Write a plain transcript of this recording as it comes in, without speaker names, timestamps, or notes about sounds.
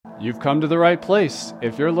You've come to the right place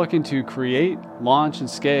if you're looking to create, launch, and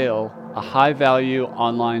scale a high-value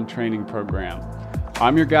online training program.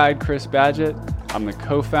 I'm your guide, Chris Badgett. I'm the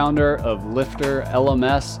co-founder of Lifter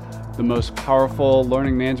LMS, the most powerful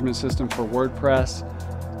learning management system for WordPress.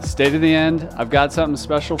 Stay to the end. I've got something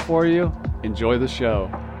special for you. Enjoy the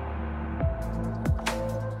show.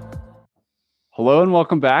 Hello and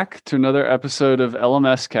welcome back to another episode of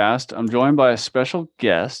LMS Cast. I'm joined by a special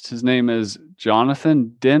guest. His name is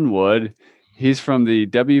Jonathan Denwood. He's from the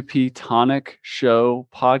WP Tonic Show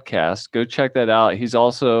podcast. Go check that out. He's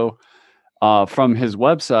also from his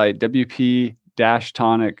website,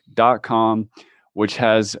 wp-tonic.com, which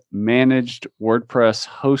has managed WordPress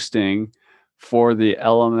hosting for the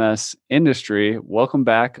LMS industry. Welcome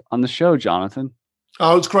back on the show, Jonathan.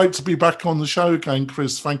 Oh, it's great to be back on the show again,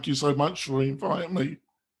 Chris. Thank you so much for inviting me.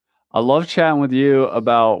 I love chatting with you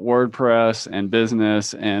about WordPress and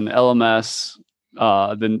business and LMS,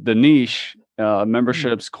 the niche,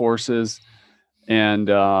 memberships, courses, and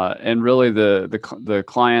really the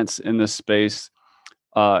clients in this space.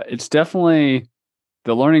 It's definitely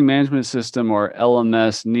the learning management system or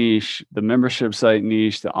LMS niche, the membership site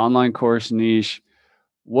niche, the online course niche.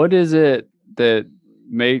 What is it that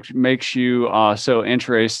makes you so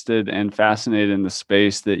interested and fascinated in the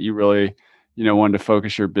space that you really, wanted to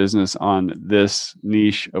focus your business on this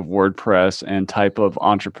niche of WordPress and type of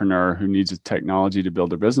entrepreneur who needs a technology to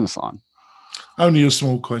build their business on? Only a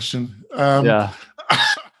small question. Yeah.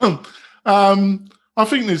 I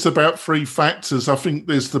think there's about three factors. I think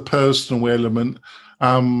there's the personal element.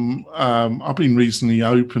 I've been reasonably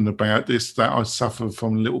open about this, that I suffer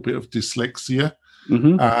from a little bit of dyslexia.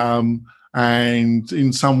 Mm-hmm. And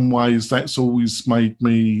in some ways, that's always made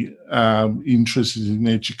me interested in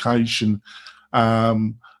education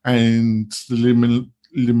and the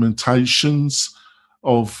limitations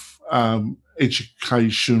of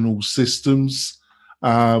educational systems.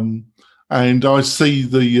 And I see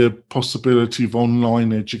the possibility of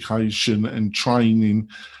online education and training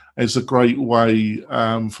as a great way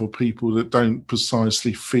for people that don't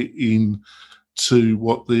precisely fit in to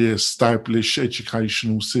what the established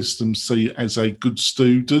educational systems see as a good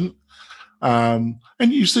student. And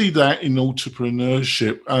you see that in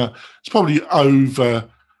entrepreneurship. It's probably over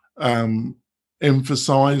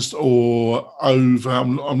emphasized or over,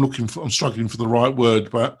 I'm struggling for the right word,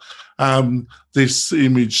 but this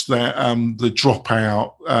image that the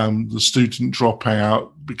dropout, the student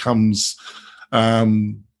dropout becomes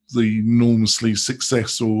the enormously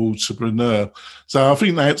successful entrepreneur. So I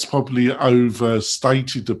think that's probably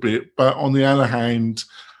overstated a bit. But on the other hand,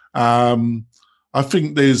 I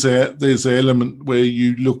think there's an element where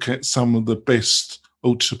you look at some of the best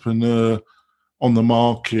entrepreneur on the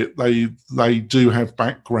market. They do have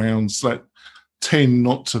backgrounds that tend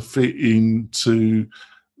not to fit into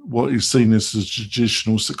what is seen as a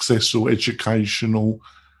traditional successful educational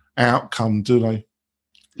outcome, do they?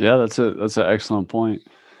 Yeah, that's an excellent point.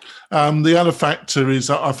 The other factor is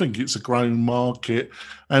I think it's a growing market.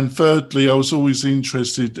 And thirdly, I was always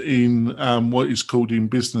interested in what is called in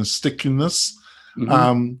business stickiness,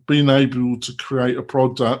 being able to create a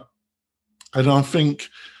product. And I think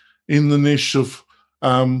in the niche of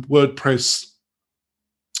WordPress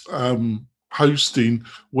hosting,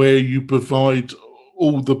 where you provide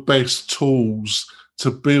all the best tools to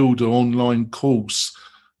build an online course,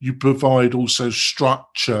 you provide also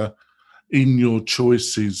structure in your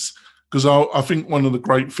choices. Because I think one of the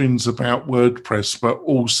great things about WordPress, but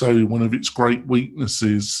also one of its great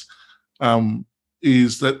weaknesses,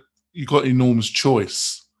 is that you've got enormous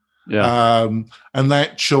choice. Yeah. And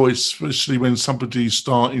that choice, especially when somebody's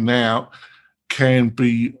starting out, can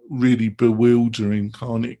be really bewildering,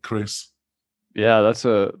 can't it, Chris? Yeah, that's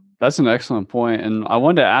an excellent point. And I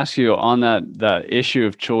wanted to ask you on that issue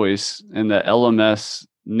of choice in the LMS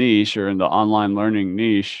niche or in the online learning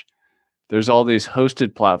niche. There's all these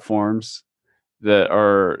hosted platforms that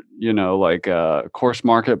are, like a course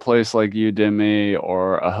marketplace like Udemy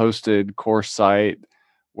or a hosted course site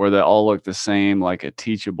where they all look the same, like a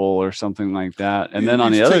Teachable or something like that. And then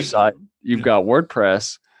on the other side, you've got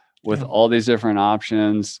WordPress with all these different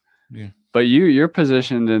options. Yeah. But you're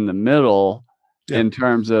positioned in the middle in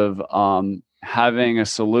terms of having a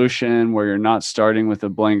solution where you're not starting with a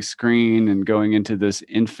blank screen and going into this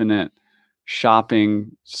infinite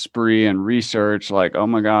shopping spree and research, like, oh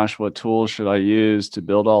my gosh, what tools should I use to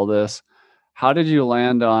build all this? How did you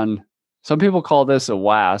land on, some people call this a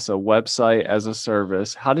WAS, a website as a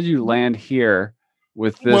service. How did you land here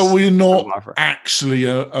with this? Well, we're not actually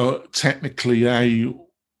technically a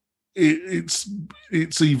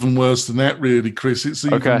it's even worse than that, really, Chris. It's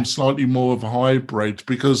even slightly more of a hybrid,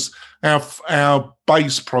 because our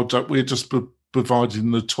base product, we're just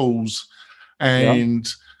providing the tools and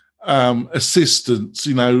assistance.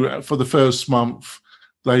 For the first month,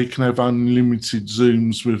 they can have unlimited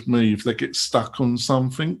Zooms with me if they get stuck on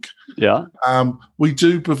something. Yeah. We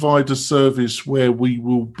do provide a service where we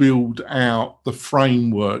will build out the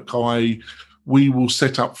framework. We will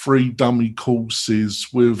set up free dummy courses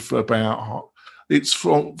with it's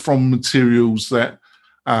from materials that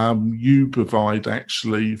you provide,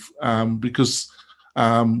 actually, because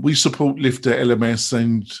we support Lifter, LMS,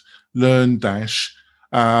 and LearnDash.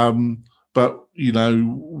 But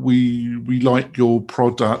we like your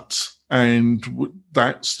product, and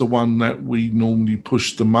that's the one that we normally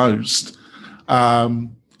push the most.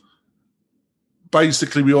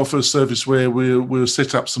 Basically, we offer a service where we'll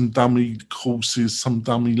set up some dummy courses, some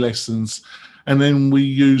dummy lessons, and then we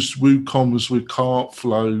use WooCommerce with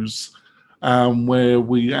Cartflows, where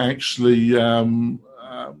we actually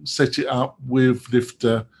set it up with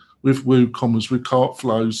Lifter, with WooCommerce, with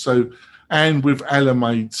Cartflows, and with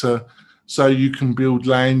Elementor, so you can build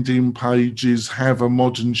landing pages, have a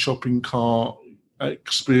modern shopping cart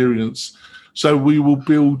experience. So we will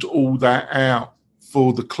build all that out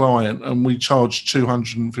for the client, and we charge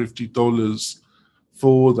 $250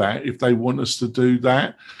 for that if they want us to do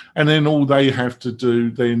that. And then all they have to do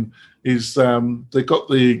then is they've got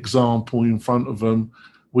the example in front of them.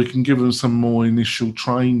 We can give them some more initial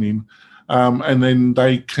training, and then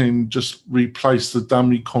they can just replace the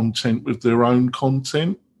dummy content with their own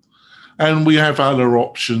content. And we have other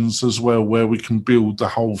options as well, where we can build the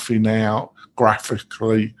whole thing out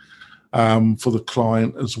graphically for the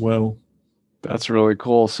client as well. That's really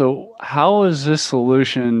cool. So how is this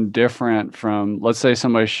solution different from, let's say,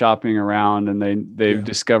 somebody's shopping around and they've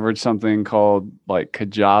discovered something called like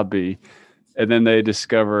Kajabi, and then they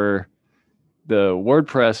discover the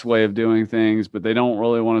WordPress way of doing things, but they don't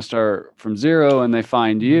really want to start from zero, and they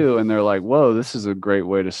find you and they're like, whoa, this is a great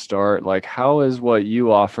way to start. Like, how is what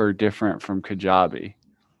you offer different from Kajabi?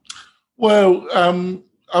 Well,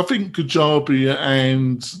 I think Kajabi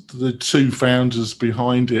and the two founders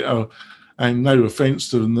behind it are, and no offense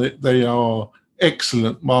to them, they are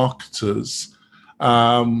excellent marketers,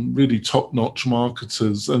 really top-notch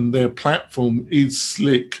marketers, and their platform is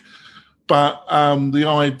slick. But the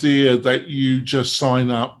idea that you just sign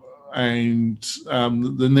up and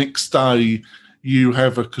the next day you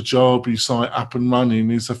have a Kajabi site up and running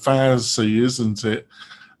is a fallacy, isn't it?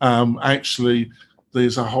 Actually,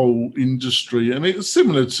 there's a whole industry, and it's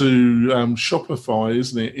similar to Shopify,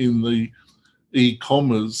 isn't it, in the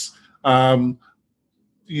e-commerce.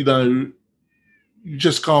 You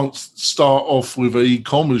just can't start off with an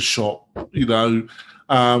e-commerce shop, with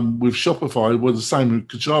Shopify. We're the same with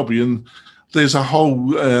Kajabi, and there's a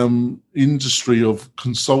whole industry of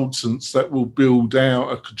consultants that will build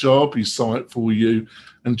out a Kajabi site for you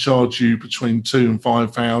and charge you between $2,000 and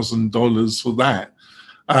 $5,000 for that.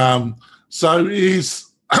 So it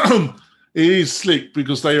is it is slick,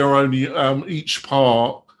 because they are only each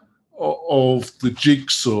part of the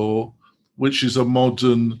jigsaw, which is a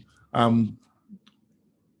modern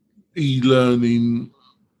e-learning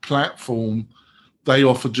platform. They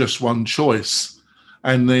offer just one choice,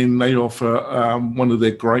 and then they offer one of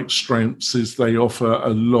their great strengths is they offer a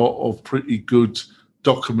lot of pretty good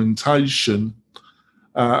documentation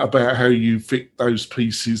about how you fit those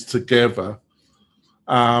pieces together.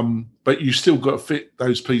 But you still got to fit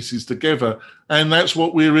those pieces together. And that's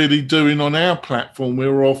what we're really doing on our platform.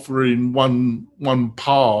 We're offering one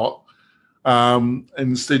part.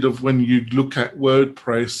 Instead of, when you look at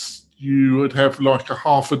WordPress, you would have like a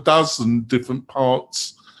half a dozen different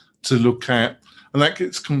parts to look at. And that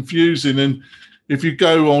gets confusing. And if you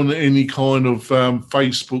go on any kind of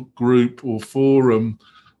Facebook group or forum,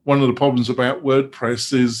 one of the problems about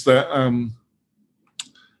WordPress is that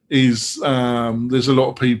there's a lot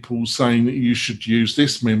of people saying that you should use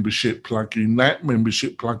this membership plugin, that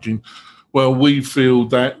membership plugin. Well, we feel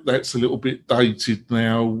that that's a little bit dated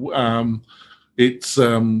now. It's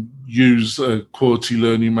use a quality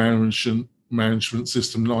learning management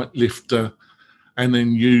system like Lifter, and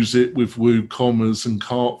then use it with WooCommerce and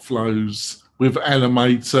Cartflows. With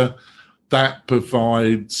Elementor, that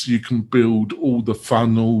provides, you can build all the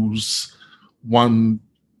funnels, one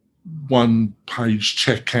page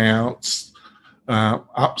checkouts,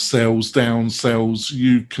 upsells, downsells.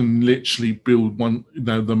 You can literally build one,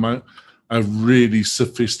 a really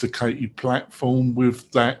sophisticated platform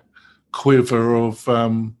with that quiver of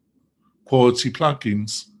quality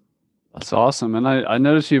plugins. That's awesome. And I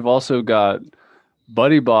noticed you've also got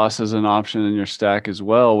Buddy Boss is an option in your stack as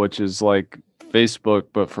well, which is like Facebook,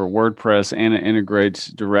 but for WordPress, and it integrates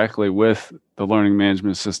directly with the learning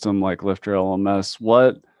management system like Lifter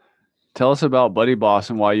LMS. Tell us about Buddy Boss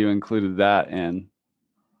and why you included that in.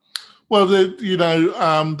 Well,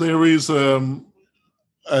 there is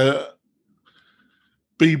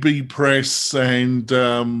BB Press and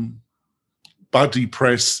Buddy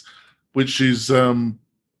Press, which is the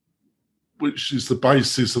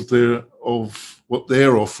basis of what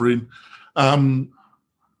they're offering.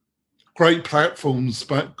 Great platforms,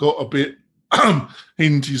 but got a bit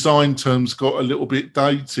in design terms, got a little bit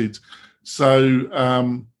dated.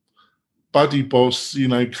 So Buddy Boss,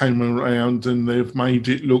 came around and they've made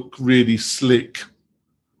it look really slick.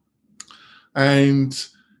 And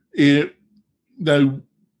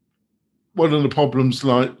one of the problems,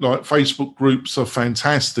 like Facebook groups are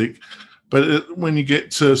fantastic, but when you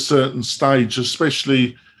get to a certain stage,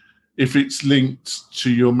 especially if it's linked to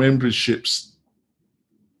your memberships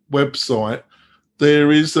website,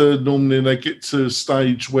 there is normally they get to a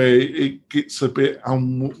stage where it gets a bit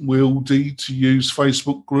unwieldy to use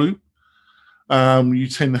Facebook group. You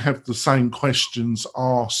tend to have the same questions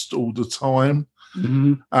asked all the time.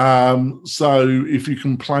 Mm-hmm. So if you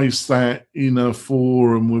can place that in a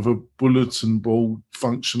forum with a bulletin board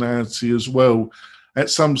functionality as well, at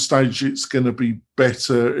some stage it's going to be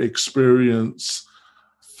better experience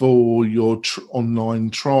for your online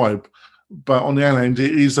tribe. But on the other hand,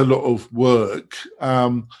 it is a lot of work.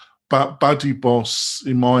 But Buddy Boss,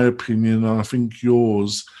 in my opinion, and I think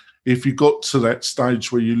yours, if you got to that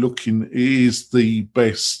stage where you're looking, it is the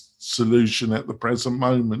best solution at the present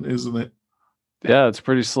moment, isn't it? Yeah, it's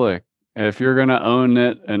pretty slick. If you're going to own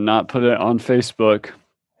it and not put it on Facebook,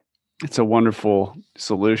 it's a wonderful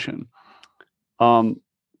solution.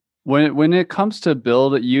 When it comes to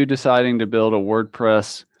deciding to build a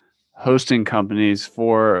WordPress hosting companies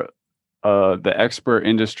for the expert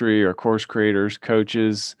industry or course creators,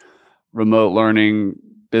 coaches, remote learning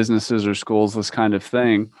businesses or schools, this kind of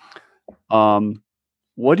thing,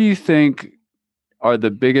 what do you think are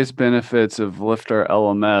the biggest benefits of Lifter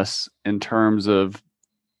LMS in terms of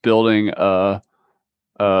building a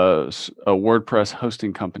WordPress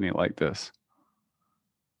hosting company like this?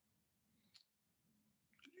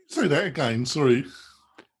 Say that again, sorry.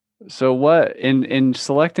 So what in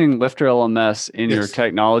selecting Lifter LMS in your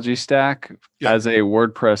technology stack as a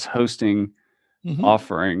WordPress hosting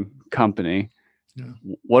offering company,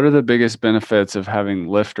 what are the biggest benefits of having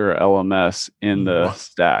Lifter LMS in the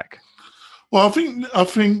stack? Well, I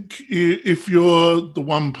think if you're the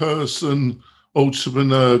one person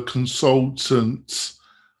entrepreneur, consultant,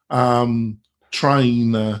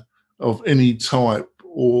 trainer of any type,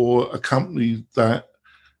 or a company that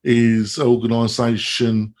is an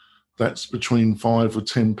organization that's between 5 or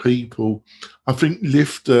 10 people, I think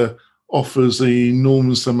Lifter offers an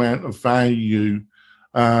enormous amount of value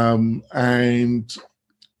and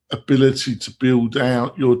ability to build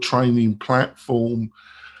out your training platform.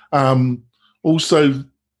 Also,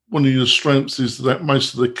 one of your strengths is that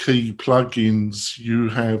most of the key plugins you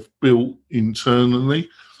have built internally,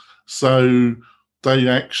 so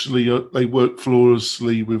they work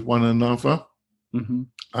flawlessly with one another. Mm-hmm.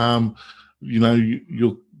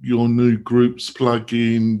 Your new groups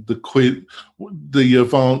plugin, the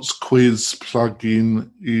advanced quiz plugin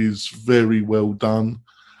is very well done.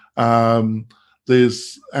 And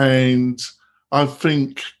I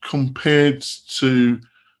think compared to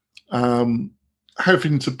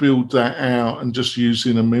having to build that out and just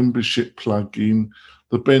using a membership plugin,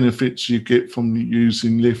 the benefits you get from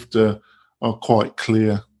using Lifter are quite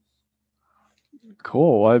clear.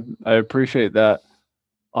 Cool. I appreciate that.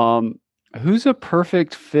 Who's a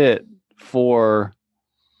perfect fit for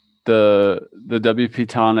the WP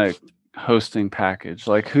Tonic hosting package?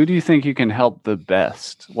 Like, who do you think you can help the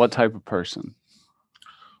best? What type of person?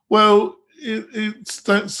 Well,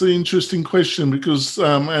 that's an interesting question because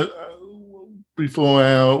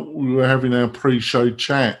before we were having our pre-show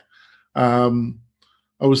chat, I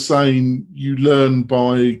was saying you learn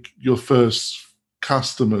by your first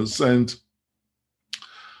customers, and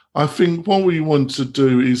I think what we want to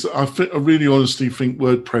do is I really honestly think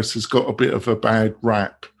WordPress has got a bit of a bad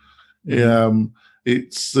rap.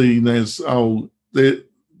 It's seen as, like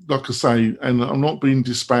I say, and I'm not being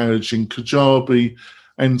disparaging, Kajabi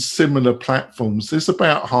and similar platforms, there's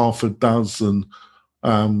about half a dozen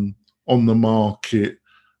on the market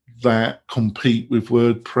that compete with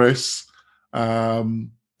WordPress.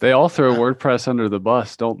 They all throw WordPress under the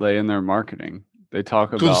bus, don't they, in their marketing? They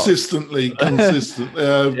talk about consistently is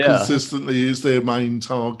their main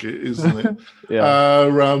target, isn't it? Yeah.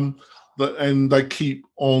 and they keep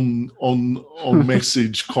on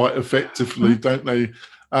message quite effectively, don't they?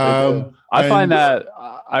 I find that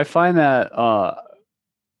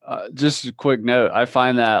just a quick note. I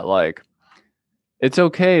find that like it's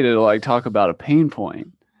okay to like talk about a pain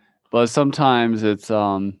point, but sometimes it's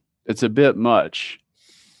a bit much.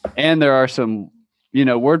 And there are some,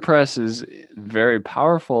 WordPress is very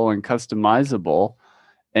powerful and customizable.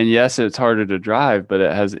 And yes, it's harder to drive, but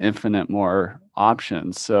it has infinite more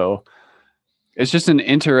options. So it's just an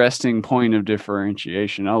interesting point of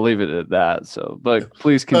differentiation. I'll leave it at that. So, but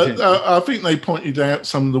please continue. I think they pointed out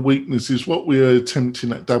some of the weaknesses. What we're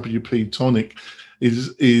attempting at WP Tonic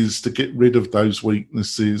is to get rid of those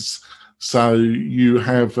weaknesses. So you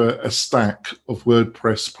have a stack of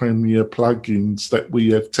WordPress Premier plugins that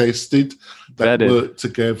we have tested that work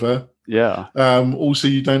together. Yeah. Also,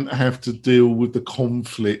 you don't have to deal with the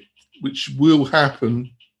conflict, which will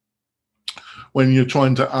happen when you're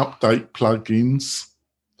trying to update plugins.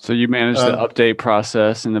 So you manage the update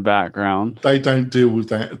process in the background. They don't deal with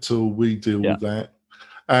that at all. We deal with that.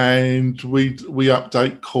 And we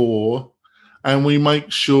update core, and we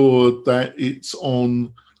make sure that it's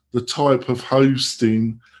on the type of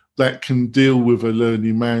hosting that can deal with a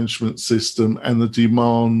learning management system and the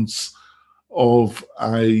demands of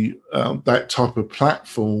that type of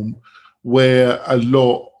platform, where a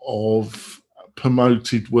lot of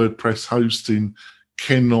promoted WordPress hosting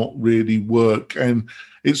cannot really work. And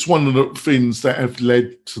it's one of the things that have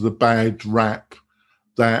led to the bad rap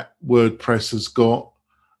that WordPress has got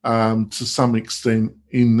to some extent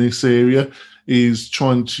in this area, is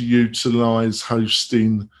trying to utilize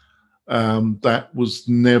hosting that was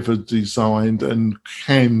never designed and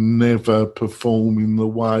can never perform in the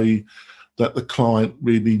way that the client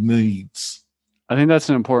really needs. I think that's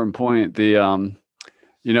an important point. The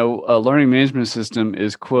a learning management system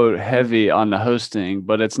is, quote, heavy on the hosting,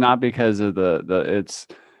 but it's not because of it's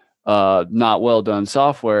not well done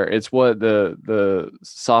software. It's what the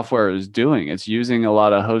software is doing. It's using a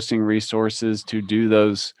lot of hosting resources to do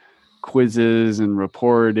those quizzes and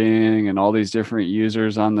reporting and all these different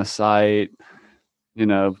users on the site,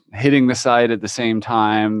 hitting the site at the same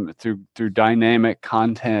time through dynamic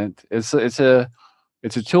content. It's a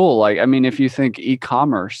tool. Like, I mean, if you think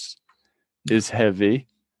e-commerce is heavy,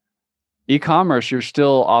 e-commerce, you're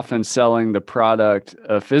still often selling the product,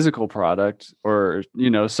 a physical product, or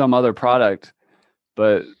some other product.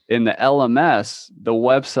 But in the LMS, the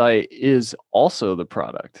website is also the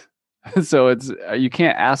product. So you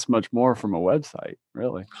can't ask much more from a website,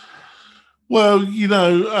 really. Well,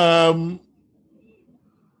 it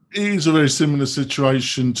is a very similar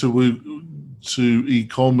situation to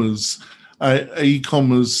e-commerce.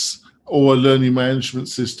 E-commerce or a learning management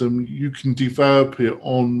system, you can develop it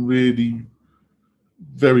on really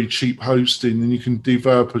very cheap hosting, and you can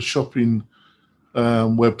develop a shopping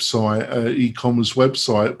website, e-commerce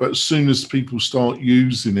website. But as soon as people start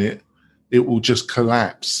using it, it will just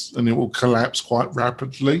collapse, and it will collapse quite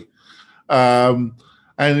rapidly. And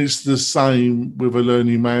it's the same with a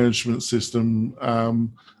learning management system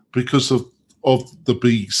because of the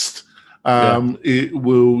beast.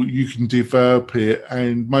 You can develop it,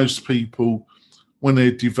 and most people, when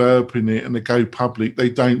they're developing it and they go public, they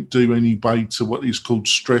don't do any beta, what is called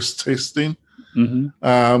stress testing.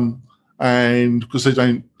 Mm-hmm. And because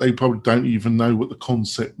they probably don't even know what the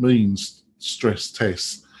concept means, stress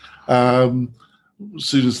test. As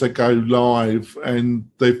soon as they go live and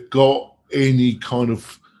they've got any kind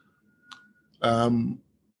of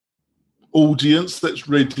audience that's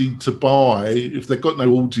ready to buy, if they've got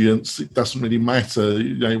no audience, it doesn't really matter.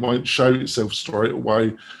 It won't show itself straight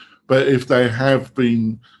away. But if they have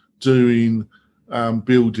been doing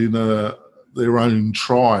building their own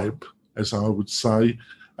tribe, as I would say,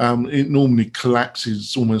 it normally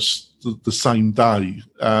collapses almost the same day.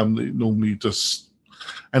 It normally just,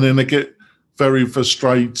 and then they get very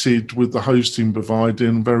frustrated with the hosting provider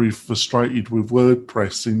and very frustrated with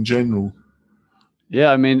WordPress in general.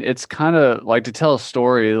 Yeah, I mean, it's kind of like, to tell a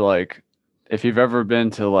story, like if you've ever been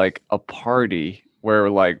to like a party where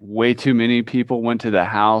like way too many people went to the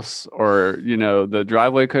house, or the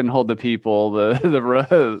driveway couldn't hold the people,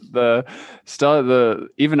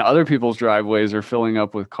 even other people's driveways are filling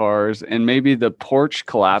up with cars, and maybe the porch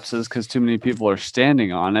collapses because too many people are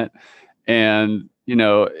standing on it, and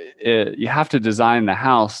you have to design the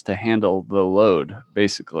house to handle the load,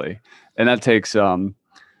 basically, and that takes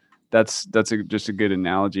that's just a good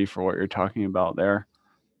analogy for what you're talking about there.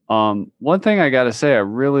 One thing I got to say I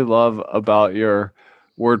really love about your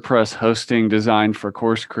WordPress hosting designed for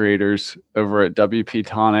course creators over at WP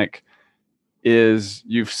Tonic is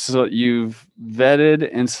you've vetted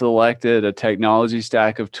and selected a technology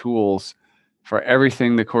stack of tools for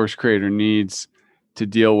everything the course creator needs to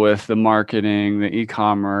deal with the marketing, the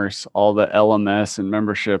e-commerce, all the LMS and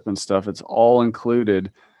membership and stuff. It's all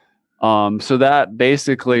included. So that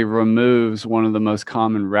basically removes one of the most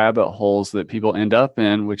common rabbit holes that people end up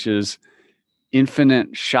in, which is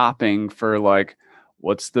infinite shopping for like,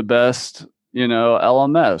 what's the best,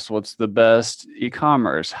 LMS? What's the best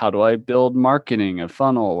e-commerce? How do I build marketing, a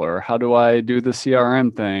funnel, or how do I do the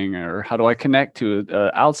CRM thing, or how do I connect to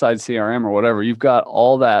outside CRM or whatever? You've got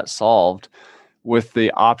all that solved with the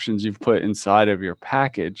options you've put inside of your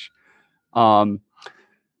package. So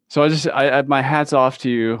I my hat's off to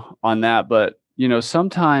you on that. But,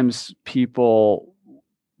 sometimes people,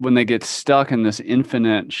 when they get stuck in this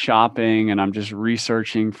infinite shopping and I'm just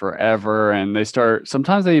researching forever, and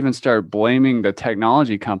sometimes they even start blaming the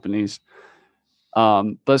technology companies.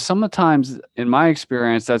 But sometimes in my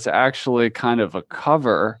experience, that's actually kind of a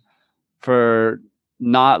cover for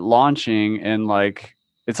not launching, and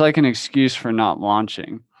it's like an excuse for not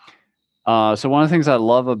launching. So one of the things I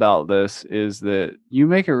love about this is that you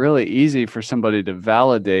make it really easy for somebody to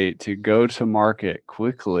validate, to go to market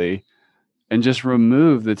quickly and just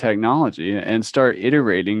remove the technology and start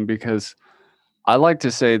iterating, because I like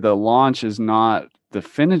to say the launch is not the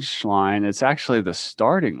finish line, it's actually the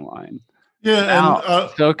starting line. Yeah,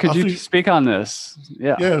 so could you speak on this?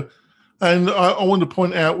 Yeah, and I want to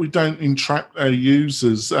point out we don't entrap our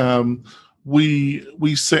users.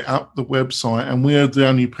 We set up the website, and we're the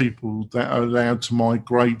only people that are allowed to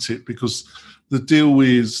migrate it, because the deal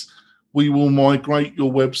is we will migrate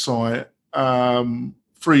your website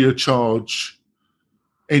free of charge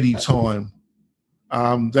anytime.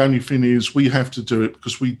 The only thing is we have to do it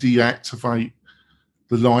because we deactivate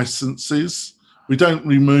the licenses. We don't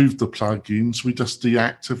remove the plugins, we just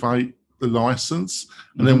deactivate the license,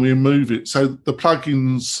 and then we remove it. So the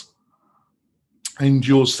plugins and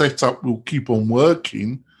your setup will keep on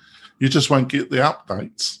working. You just won't get the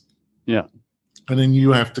updates. Yeah. And then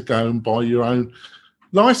you have to go and buy your own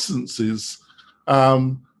licenses.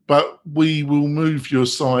 But we will move your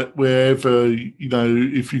site wherever,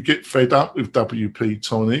 if you get fed up with WP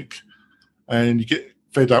Tonic and you get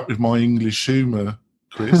fed up with my English humor,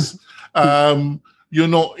 Chris, you're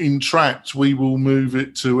not entrapped. We will move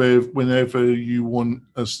it to whenever you want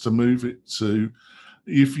us to move it to.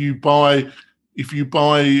 If you buy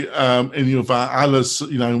any of our Alice,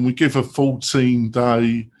 and we give a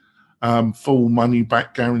 14-day full money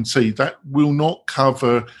back guarantee, that will not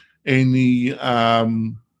cover any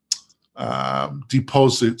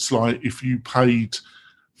deposits, like if you paid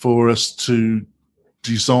for us to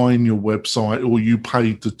design your website, or you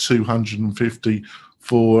paid the $250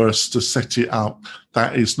 for us to set it up.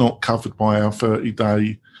 That is not covered by our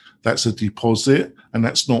 30-day. That's a deposit, and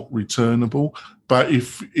that's not returnable. But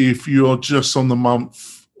if you're just on the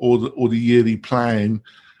month or the yearly plan,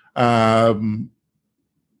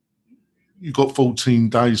 you've got 14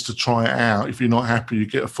 days to try it out. If you're not happy, you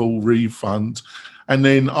get a full refund. And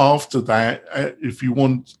then after that, if you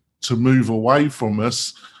want to move away from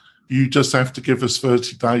us, you just have to give us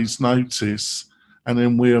 30 days notice, and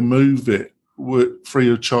then we'll move it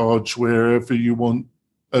free of charge wherever you want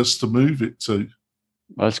us to move it to.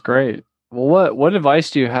 That's great. Well, what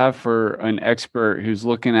advice do you have for an expert who's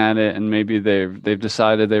looking at it and maybe they've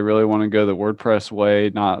decided they really want to go the WordPress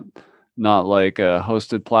way, not like a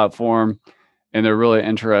hosted platform, and they're really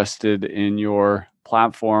interested in your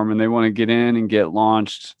platform and they want to get in and get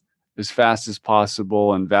launched as fast as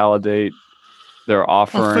possible and validate their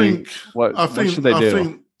offering? What should they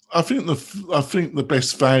do? I think the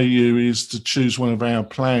best value is to choose one of our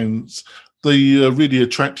plans. The really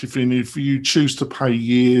attractive thing, if you choose to pay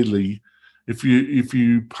yearly, if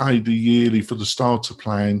you pay the yearly for the starter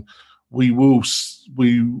plan,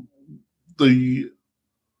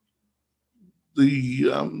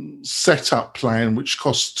 the setup plan, which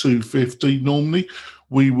costs $250 normally,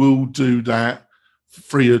 we will do that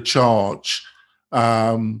free of charge.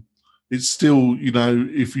 It's still,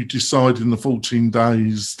 if you decide in the 14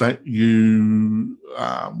 days that you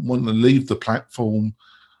want to leave the platform,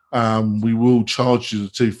 we will charge you the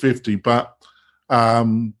 $250. But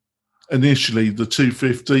initially, the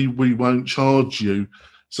 $250 we won't charge you.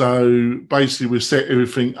 So basically, we set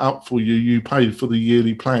everything up for you. You pay for the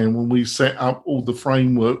yearly plan when we set up all the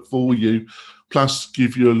framework for you, plus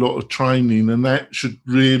give you a lot of training, and that should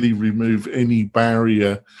really remove any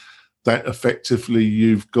barrier that effectively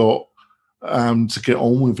you've got to get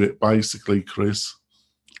on with it, basically, Chris.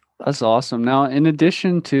 That's awesome. Now, in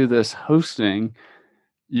addition to this hosting,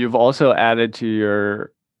 you've also added to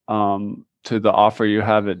your to the offer you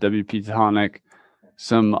have at WP Tonic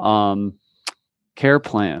some care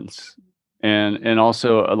plans. and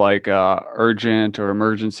also like urgent or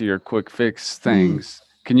emergency or quick fix things.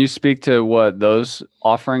 Can you speak to what those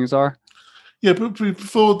offerings are? Yeah, but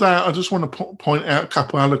before that, I just want to point out a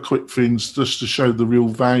couple other quick things just to show the real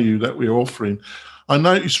value that we're offering. I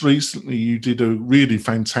noticed recently you did a really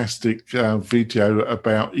fantastic video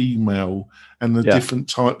about email and the Yeah. different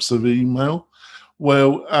types of email.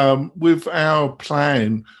 Well, with our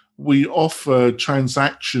plan, we offer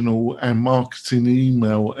transactional and marketing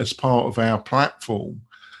email as part of our platform.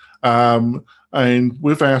 And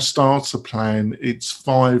with our starter plan, it's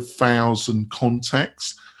 5,000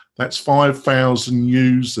 contacts. That's 5,000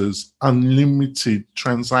 users, unlimited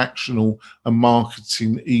transactional and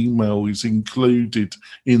marketing email is included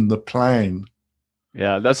in the plan.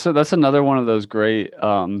 Yeah, that's another one of those great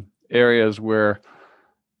areas where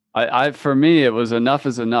I for me it was enough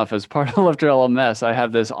is enough. As part of Lifter LMS, I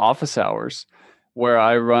have this office hours where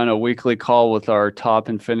I run a weekly call with our top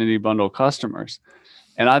Infinity Bundle customers.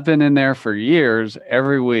 And I've been in there for years,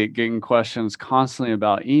 every week, getting questions constantly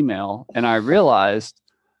about email. And I realized,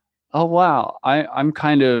 oh wow,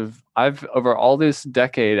 I've over all this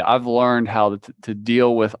decade, I've learned how to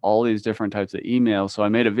deal with all these different types of emails. So I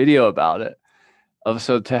made a video about it,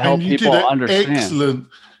 so to help And you people did an understand. excellent.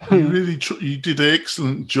 You really you did an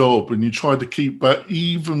excellent job, and you tried to keep. But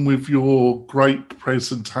even with your great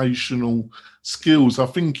presentational skills, I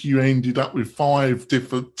think you ended up with 5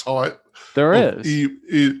 different types There of is.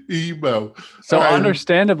 email. So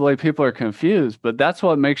understandably, people are confused, but that's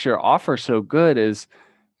what makes your offer so good is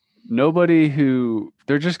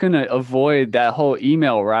they're just going to avoid that whole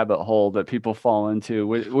email rabbit hole that people fall into,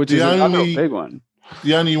 which is another big one.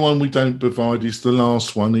 The only one we don't provide is the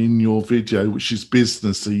last one in your video, which is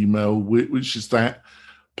business email, which is that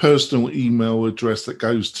personal email address that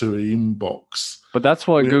goes to an inbox. But that's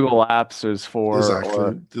what Google Apps is for,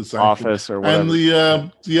 exactly. Office or whatever.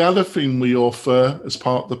 And the other thing we offer as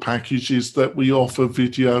part of the package is that we offer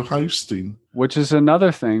video hosting. Which is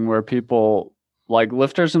another thing where people, like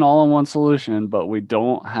Lifter's an all-in-one solution, but we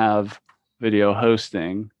don't have video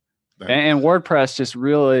hosting. And WordPress just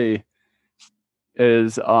really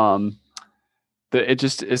is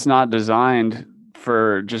it's not designed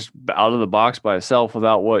for just out of the box by itself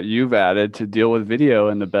without what you've added to deal with video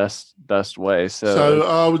in the best way. So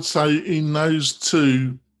I would say in those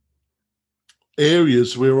two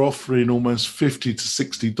areas, we're offering almost $50 to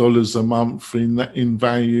 $60 a month in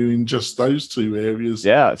value in just those two areas.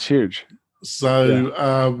 Yeah, it's huge.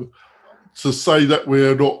 So to say that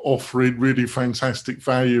we're not offering really fantastic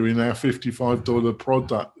value in our $55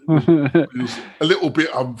 product is a little bit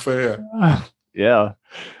unfair. Yeah,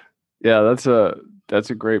 that's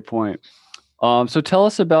a great point. So tell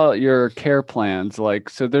us about your care plans. Like,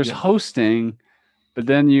 so there's hosting, but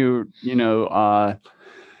then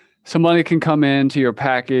somebody can come into your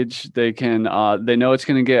package. They can they know it's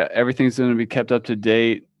going to get everything's going to be kept up to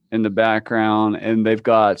date in the background, and they've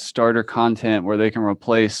got starter content where they can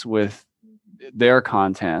replace with their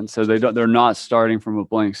content, so they're not starting from a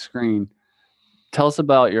blank screen. Tell us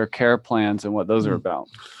about your care plans and what those are about.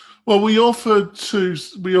 Well, we offer 3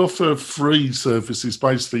 services.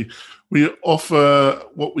 Basically, we offer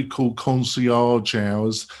what we call concierge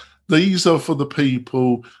hours. These are for the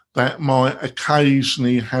people that might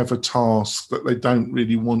occasionally have a task that they don't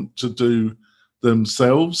really want to do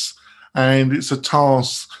themselves, and it's a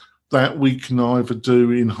task that we can either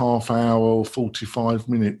do in half hour or 45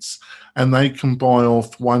 minutes, and they can buy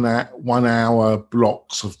off 1 hour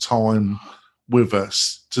blocks of time with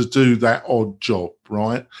us to do that odd job,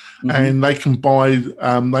 right? Mm-hmm. And they can buy,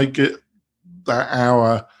 they get that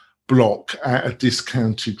hour block at a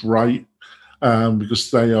discounted rate because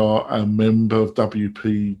they are a member of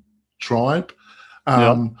WP Tribe.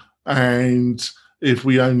 And if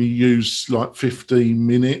we only use like 15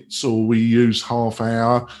 minutes or we use half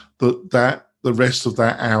hour, the rest of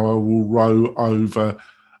that hour will roll over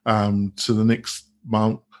to the next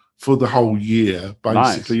month for the whole year.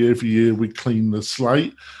 Basically, Every year we clean the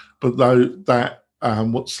slate, but though that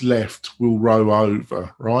what's left will roll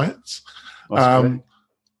over, right?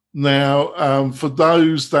 Now, for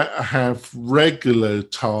those that have regular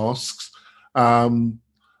tasks,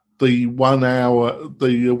 the 1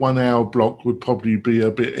 hour block would probably be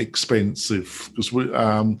a bit expensive because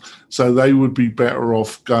so they would be better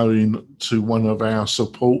off going to one of our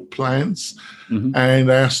support plans. Mm-hmm.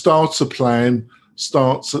 And our starter plan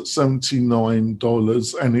starts at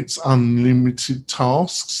 $79 and it's unlimited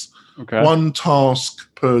tasks. Okay. 1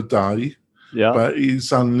 task per day. Yeah. But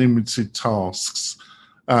it's unlimited tasks.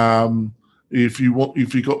 If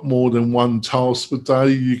you got more than 1 task per day,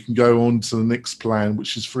 you can go on to the next plan,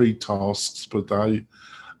 which is 3 tasks per day.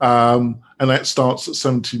 And that starts at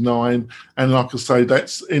 79. And like I say,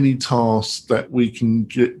 that's any task that we can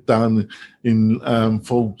get done in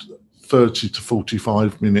 30 to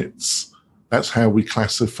 45 minutes. That's how we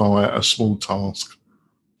classify a small task.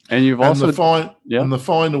 And you've also... And the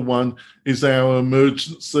final one is our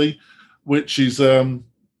emergency, which is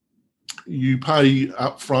you pay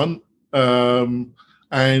up front.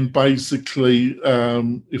 And basically,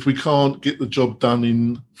 if we can't get the job done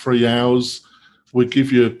in 3 hours, we'll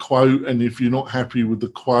give you a quote. And if you're not happy with the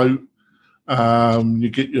quote, you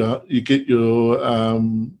get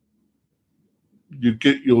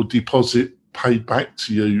your deposit paid back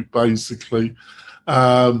to you, basically.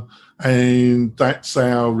 And that's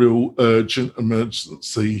our real urgent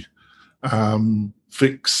emergency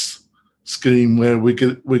fix scheme, where we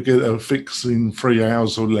get a fix in 3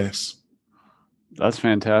 hours or less. That's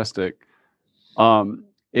fantastic.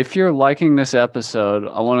 If you're liking this episode,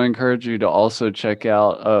 I want to encourage you to also check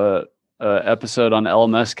out a episode on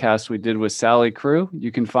LMS Cast we did with Sally Crew.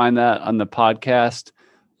 You can find that on the podcast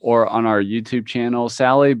or on our YouTube channel.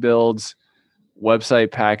 Sally builds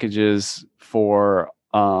website packages for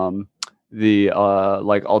the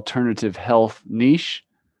like alternative health niche.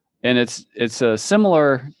 And it's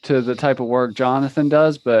similar to the type of work Jonathan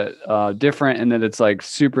does, but different in that it's like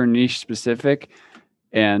super niche specific.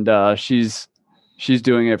 And she's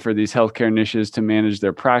doing it for these healthcare niches to manage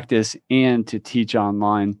their practice and to teach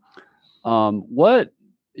online.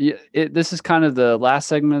 This is kind of the last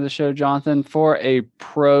segment of the show, Jonathan, for a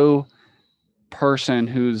pro person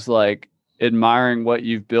who's like admiring what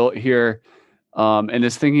you've built here, and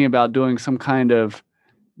is thinking about doing some kind of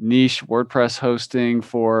niche WordPress hosting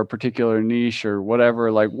for a particular niche or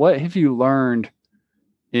whatever. Like, what have you learned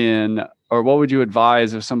or what would you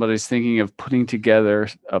advise if somebody's thinking of putting together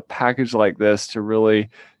a package like this to really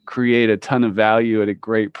create a ton of value at a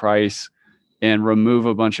great price and remove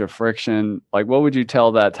a bunch of friction? Like, what would you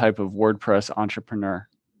tell that type of WordPress entrepreneur?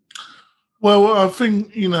 Well, I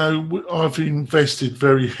think, I've invested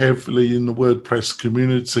very heavily in the WordPress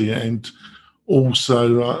community and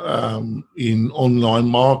also in online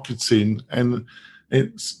marketing, and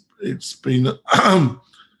it's been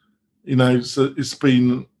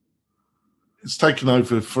it's taken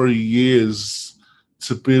over 3 years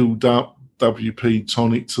to build up WP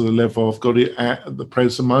Tonic to the level I've got it at the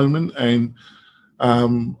present moment, and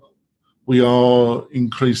we are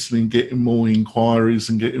increasingly getting more inquiries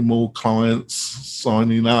and getting more clients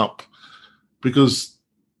signing up, because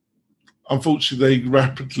unfortunately they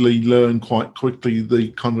rapidly learn quite quickly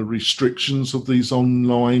the kind of restrictions of these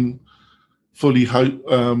online fully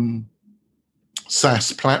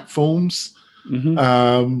SaaS platforms.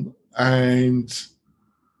 Mm-hmm. And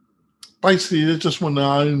basically they just want to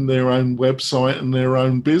own their own website and their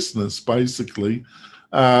own business, basically.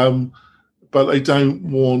 But they don't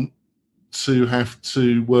want to have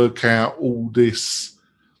to work out all this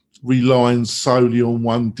relying solely on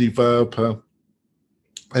one developer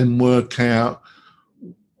and work out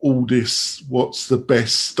all this, what's the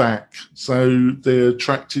best stack. So they're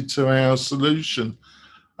attracted to our solution.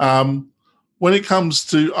 When it comes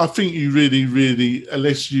to, I think you really,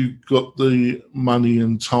 unless you've got the money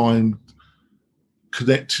and time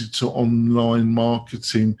connected to online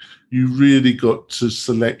marketing, you really got to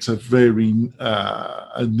select a very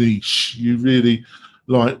a niche. You really,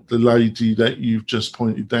 like the lady that you've just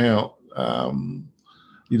pointed out,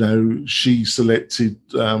 she selected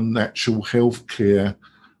natural health care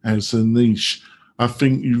as a niche. I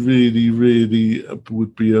think you really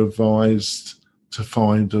would be advised to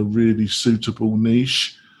find a really suitable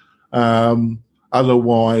niche.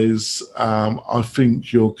 Otherwise, I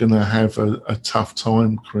think you're going to have a tough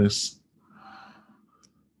time, Chris.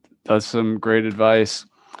 That's some great advice.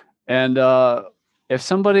 And if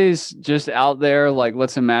somebody's just out there, like,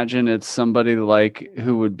 let's imagine it's somebody like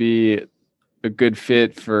who would be a good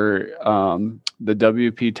fit for the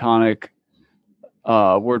WP Tonic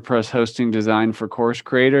WordPress hosting design for course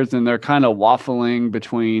creators, and they're kind of waffling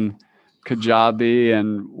between Kajabi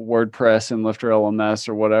and WordPress and Lifter LMS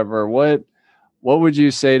or whatever. What would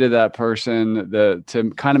you say to that person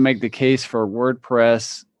to kind of make the case for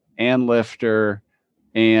WordPress and Lifter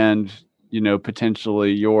and,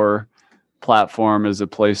 potentially your platform as a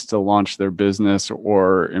place to launch their business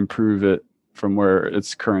or improve it from where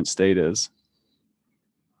its current state is?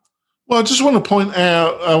 Well, I just want to point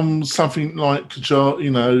out something like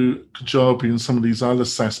Kajabi and some of these other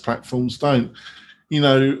SaaS platforms don't.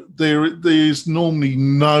 There's normally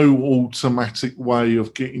no automatic way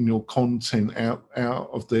of getting your content out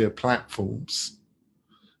of their platforms.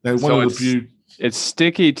 Now, it's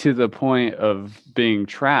sticky to the point of being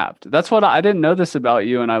trapped. That's what I didn't know this about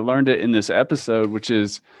you, and I learned it in this episode, which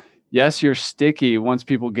is, yes, you're sticky. Once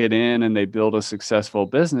people get in and they build a successful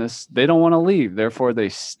business, they don't want to leave. Therefore, they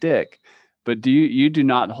stick. But you do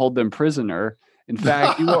not hold them prisoner. In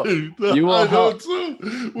fact, you will help them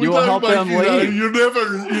leave. You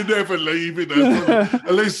never leave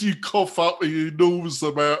unless you cough up an enormous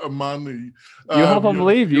amount of money. You help them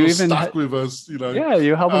leave. You're even stuck with us, Yeah,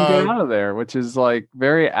 you help them get out of there, which is like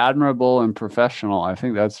very admirable and professional. I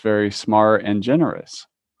think that's very smart and generous.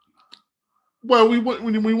 Well, we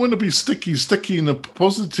want to be sticky in a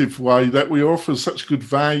positive way, that we offer such good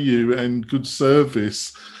value and good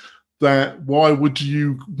service that why would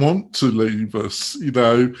you want to leave us?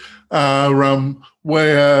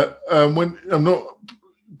 Where when I'm not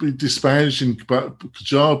disparaging about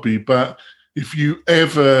Kajabi, but if you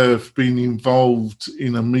ever have been involved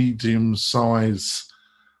in a medium-size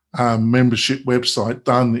membership website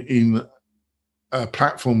done in a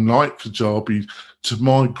platform like Kajabi, to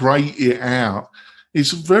migrate it out,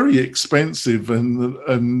 it's very expensive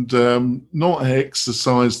and not an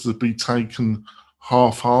exercise to be taken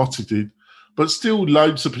half-hearted, but still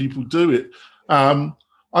loads of people do it. I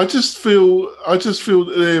just feel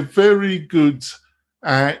that they're very good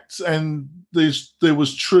at, and there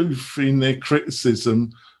was truth in their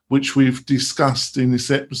criticism, which we've discussed in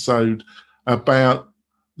this episode, about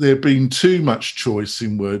there being too much choice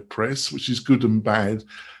in WordPress, which is good and bad.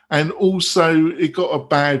 And also it got a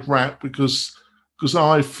bad rap because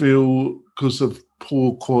I feel because of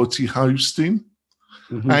poor quality hosting.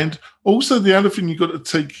 Mm-hmm. And also the other thing you've got to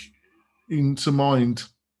take into mind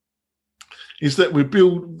is that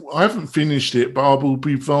I haven't finished it, but I will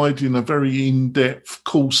be providing a very in-depth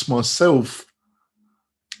course myself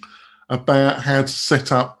about how to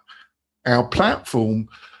set up our platform.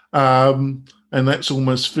 And that's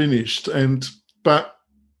almost finished. But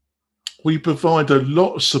we provide a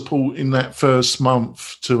lot of support in that first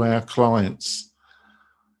month to our clients.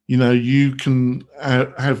 You can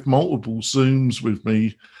have multiple Zooms with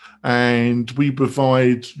me, and we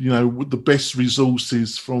provide, the best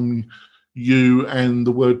resources from you and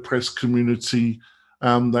the WordPress community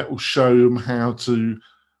that will show them how to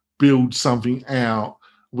build something out.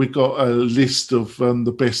 We've got a list of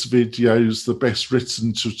the best videos, the best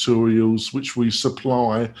written tutorials, which we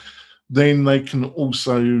supply. Then they can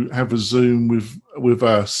also have a Zoom with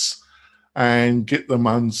us and get them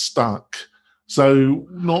unstuck. So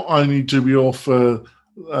not only do we offer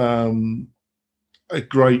a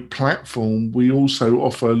great platform, we also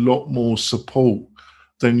offer a lot more support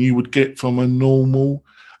than you would get from a normal.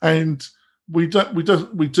 And we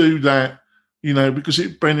do that, because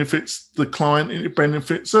it benefits the client and it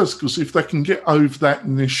benefits us. Because if they can get over that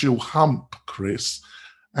initial hump, Chris,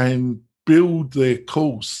 and build their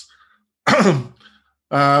course,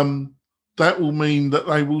 that will mean that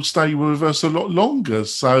they will stay with us a lot longer.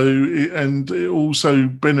 And it also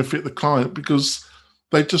benefit the client because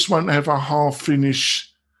they just won't have a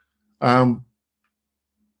half-finished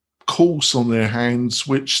course on their hands,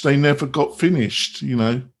 which they never got finished,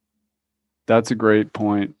 That's a great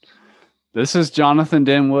point. This is Jonathan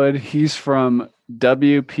Denwood. He's from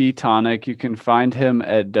WP Tonic. You can find him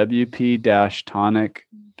at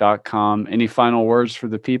wp-tonic.com. Any final words for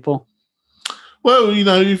the people? Well,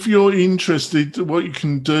 if you're interested, what you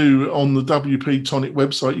can do on the WP Tonic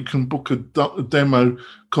website, you can book a demo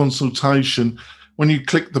consultation. When you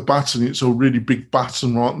click the button, it's a really big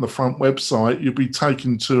button right on the front website. You'll be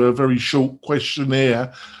taken to a very short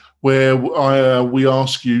questionnaire where we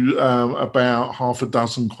ask you about half a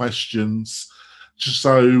dozen questions. Just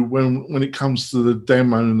so when it comes to the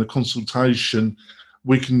demo and the consultation,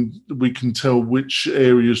 we can tell which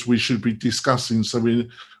areas we should be discussing. So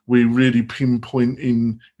we really pinpoint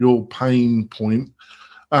in your pain point.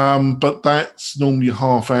 But that's normally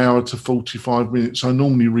half hour to 45 minutes. I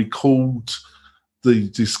normally record the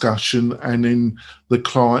discussion, and then the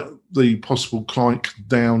possible client can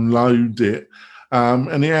download it.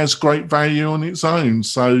 And it has great value on its own.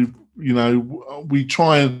 So, we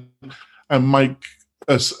try and make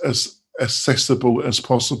us as accessible as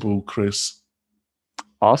possible, Chris.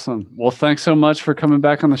 Awesome. Well, thanks so much for coming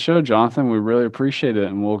back on the show, Jonathan. We really appreciate it,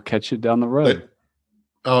 and we'll catch you down the road.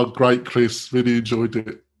 Oh, great, Chris. Really enjoyed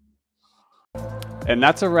it. And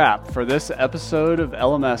that's a wrap for this episode of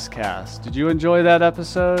LMS Cast. Did you enjoy that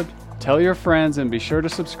episode? Tell your friends and be sure to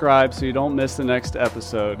subscribe so you don't miss the next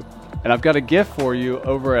episode. And I've got a gift for you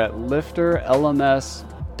over at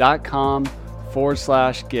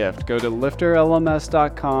lifterlms.com/gift. Go to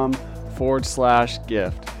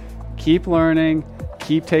lifterlms.com/gift. Keep learning,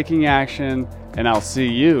 keep taking action, and I'll see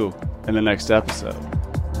you in the next episode.